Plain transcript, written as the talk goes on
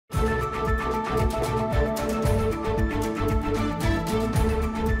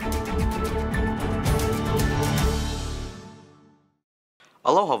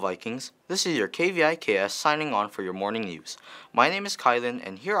Aloha Vikings, this is your KVIKS signing on for your morning news. My name is Kylan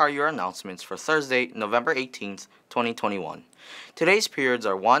and here are your announcements for Thursday, November 18th, 2021. Today's periods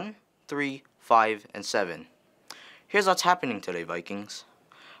are 1, 3, 5, and 7. Here's what's happening today, Vikings.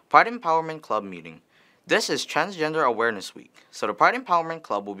 Pride Empowerment Club meeting. This is Transgender Awareness Week, so the Pride Empowerment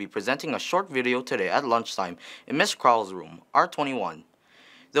Club will be presenting a short video today at lunchtime in Miss Crowell's room, R21.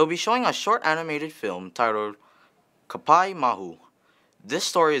 They'll be showing a short animated film titled Kapai Mahu. This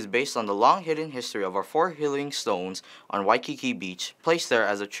story is based on the long hidden history of our 4 healing stones on Waikiki Beach, placed there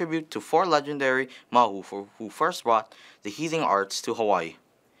as a tribute to 4 legendary Mahu who first brought the healing arts to Hawaii.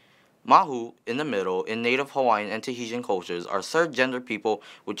 Mahu, in the middle, in Native Hawaiian and Tahitian cultures, are third gender people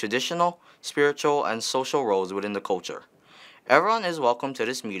with traditional, spiritual, and social roles within the culture. Everyone is welcome to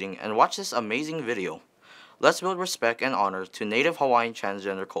this meeting and watch this amazing video. Let's build respect and honor to Native Hawaiian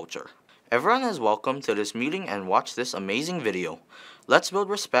transgender culture. Everyone is welcome to this meeting and watch this amazing video. Let's build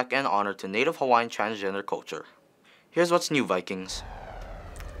respect and honor to Native Hawaiian transgender culture. Here's what's new, Vikings.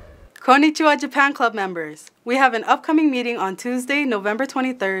 Konnichiwa Japan Club members. We have an upcoming meeting on Tuesday, November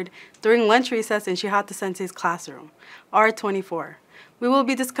 23rd during lunch recess in Shihata Sensei's classroom, R24. We will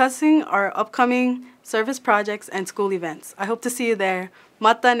be discussing our upcoming service projects and school events. I hope to see you there.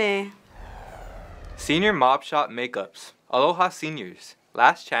 Mata ne! Senior Mob Shot Makeups. Aloha seniors.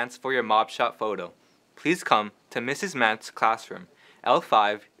 Last chance for your mob shot photo. Please come to Mrs. Mant's classroom,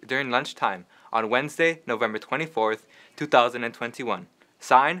 L5, during lunchtime on Wednesday, November 24th, 2021.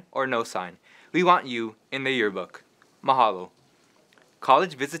 Sign or no sign. We want you in the yearbook. Mahalo.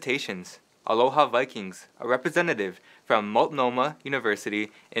 College visitations. Aloha Vikings. A representative from Multnomah University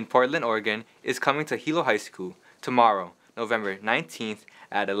in Portland, Oregon is coming to Hilo High School tomorrow, November 19th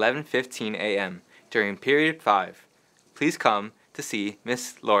at 11:15 a.m. during period 5. Please come to see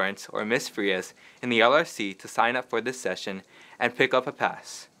Miss Lawrence or Miss Frias in the LRC to sign up for this session and pick up a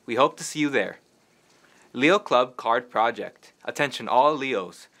pass. We hope to see you there. Leo Club Card Project. Attention all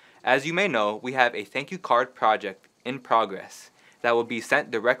Leos. As you may know, we have a thank you card project in progress that will be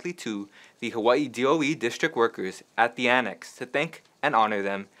sent directly to the Hawaii DOE district workers at the annex to thank and honor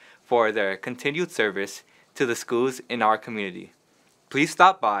them for their continued service to the schools in our community. Please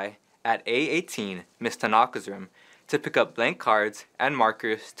stop by at A18, Ms. Tanaka's room, to pick up blank cards and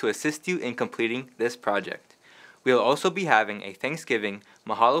markers to assist you in completing this project. We will also be having a Thanksgiving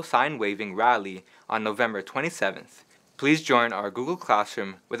Mahalo sign waving rally on November 27th. Please join our Google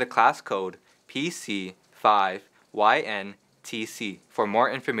Classroom with a class code PC5YNTC for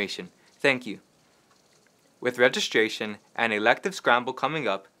more information. Thank you. With registration and elective scramble coming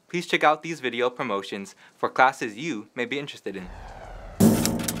up, please check out these video promotions for classes you may be interested in.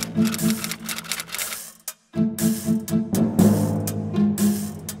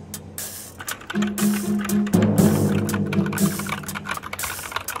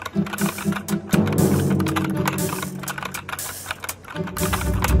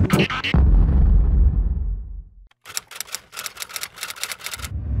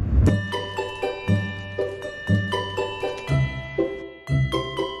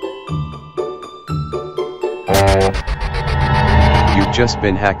 You've just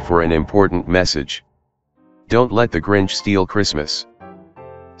been hacked for an important message. Don't let the Grinch steal Christmas.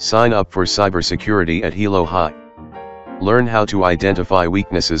 Sign up for cybersecurity at Hilo High. Learn how to identify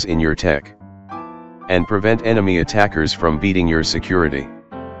weaknesses in your tech and prevent enemy attackers from beating your security.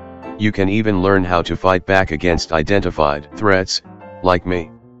 You can even learn how to fight back against identified threats, like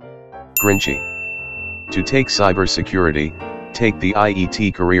me, Grinchy. To take cybersecurity, take the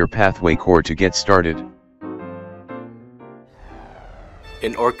IET Career Pathway Core to get started.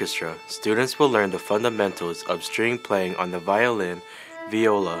 In orchestra, students will learn the fundamentals of string playing on the violin,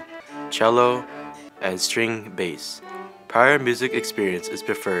 viola, cello, and string bass. Prior music experience is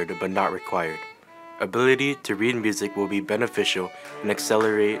preferred but not required. Ability to read music will be beneficial and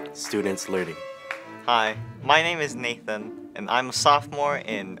accelerate students' learning. Hi, my name is Nathan, and I'm a sophomore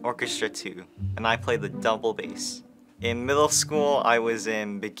in Orchestra 2, and I play the double bass. In middle school, I was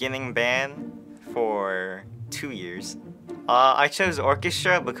in beginning band for 2 years. I chose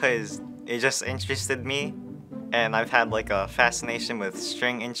orchestra because it just interested me, and I've had like a fascination with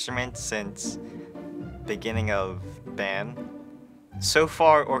string instruments since beginning of band. So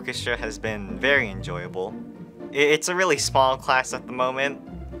far, orchestra has been very enjoyable. It's a really small class at the moment,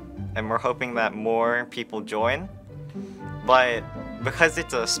 and we're hoping that more people join. But because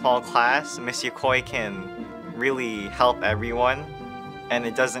it's a small class, Miss Yokoi can really help everyone, and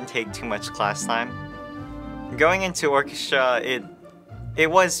it doesn't take too much class time. Going into orchestra, it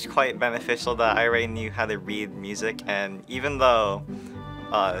was quite beneficial that I already knew how to read music, and even though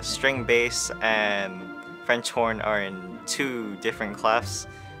string bass and French horn are in two different clefs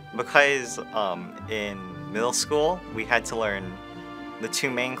because in middle school we had to learn the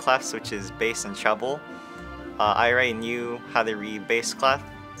two main clefs, which is bass and treble. I already knew how to read bass clef,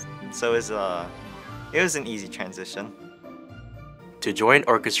 so it was an easy transition. To join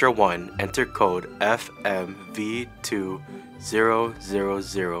Orchestra 1, enter code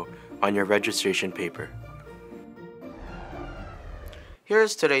FMV2000 on your registration paper. Here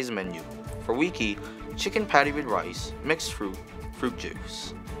is today's menu. For wiki, chicken patty with rice, mixed fruit, fruit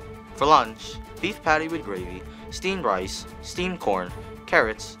juice. For lunch, beef patty with gravy, steamed rice, steamed corn,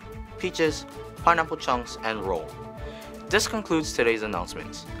 carrots, peaches, pineapple chunks, and roll. This concludes today's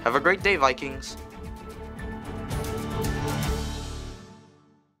announcements. Have a great day, Vikings!